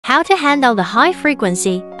How to handle the high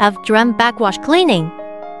frequency of drum backwash cleaning.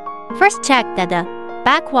 First, check that the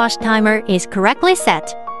backwash timer is correctly set.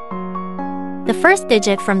 The first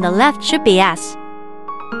digit from the left should be S,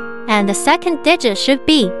 and the second digit should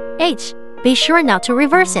be H. Be sure not to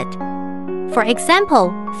reverse it. For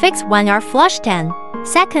example, fix when your flush 10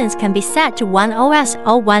 seconds can be set to 1OS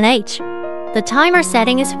or 1H. The timer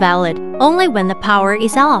setting is valid only when the power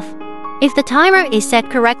is off. If the timer is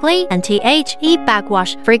set correctly and THE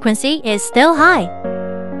backwash frequency is still high.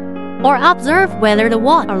 Or observe whether the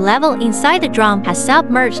water level inside the drum has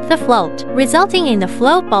submerged the float, resulting in the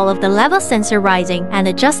float ball of the level sensor rising, and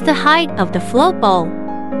adjust the height of the float ball.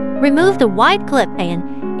 Remove the white clip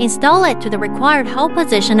and install it to the required hole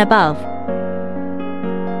position above.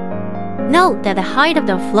 Note that the height of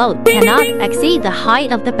the float cannot exceed the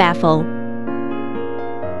height of the baffle.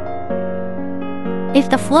 If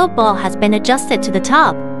the float ball has been adjusted to the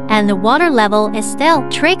top and the water level is still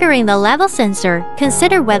triggering the level sensor,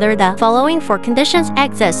 consider whether the following 4 conditions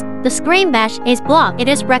exist. The screen mesh is blocked. It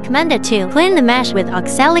is recommended to clean the mesh with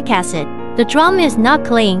oxalic acid. The drum is not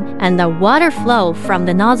clean and the water flow from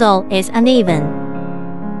the nozzle is uneven.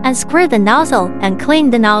 Unscrew the nozzle and clean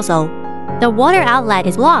the nozzle. The water outlet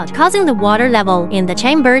is blocked, causing the water level in the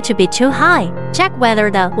chamber to be too high. Check whether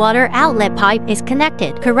the water outlet pipe is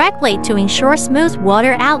connected correctly to ensure smooth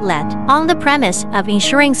water outlet, on the premise of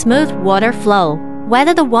ensuring smooth water flow.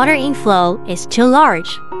 Whether the water inflow is too large.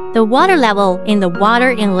 The water level in the water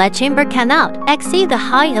inlet chamber cannot exceed the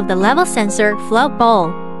height of the level sensor float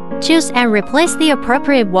ball. Choose and replace the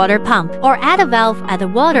appropriate water pump or add a valve at the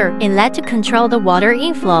water inlet to control the water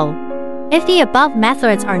inflow. If the above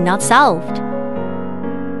methods are not solved,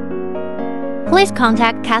 please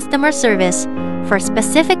contact customer service for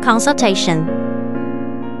specific consultation.